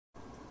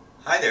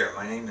Hi there,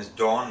 my name is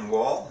Don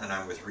Wall and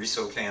I'm with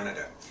Riso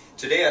Canada.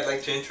 Today I'd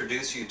like to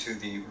introduce you to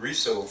the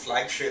Riso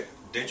flagship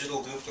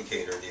digital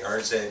duplicator, the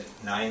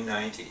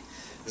RZ990.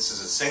 This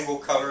is a single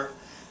color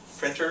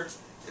printer.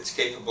 It's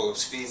capable of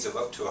speeds of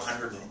up to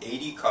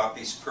 180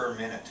 copies per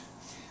minute.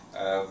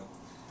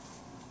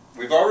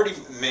 We've already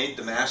made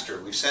the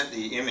master. We've sent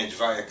the image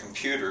via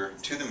computer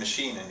to the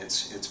machine and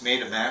it's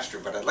made a master,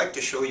 but I'd like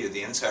to show you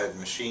the inside of the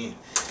machine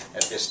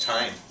at this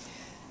time.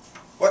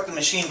 What the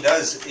machine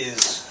does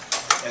is,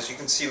 as you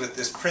can see with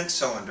this print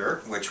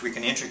cylinder, which we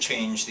can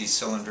interchange these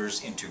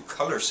cylinders into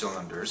color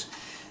cylinders,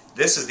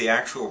 this is the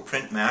actual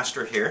print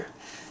master here,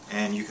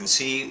 and you can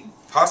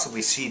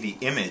possibly see the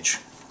image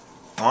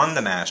on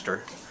the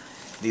master.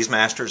 These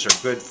masters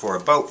are good for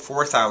about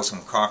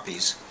 4,000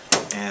 copies,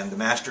 and the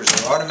masters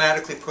are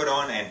automatically put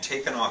on and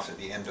taken off at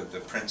the end of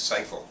the print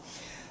cycle.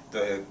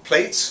 The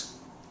plates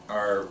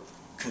are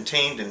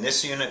contained in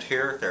this unit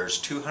here. There's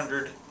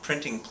 200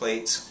 printing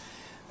plates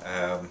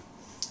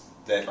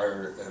that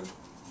are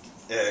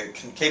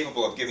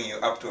capable of giving you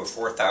up to a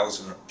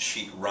 4,000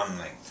 sheet run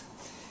length.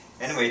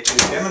 Anyway, to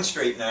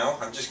demonstrate now,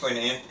 I'm just going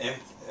to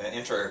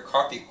enter a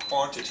copy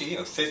quantity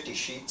of 50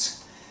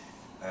 sheets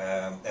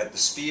at the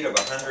speed of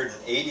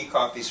 180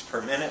 copies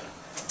per minute.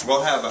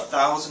 We'll have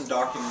 1,000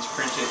 documents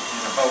printed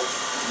in about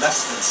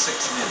less than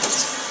 6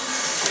 minutes.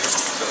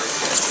 So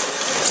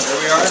there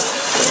we are,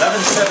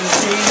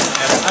 1117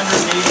 and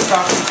 180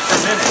 copies per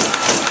minute.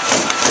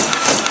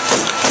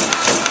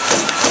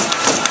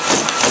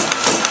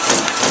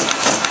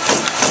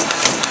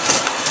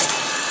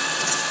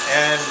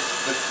 And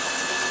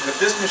with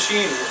this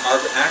machine, our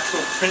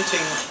actual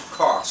printing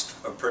cost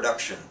of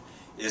production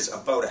is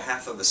about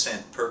 1/2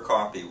 cent per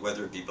copy,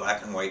 whether it be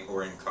black and white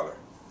or in color.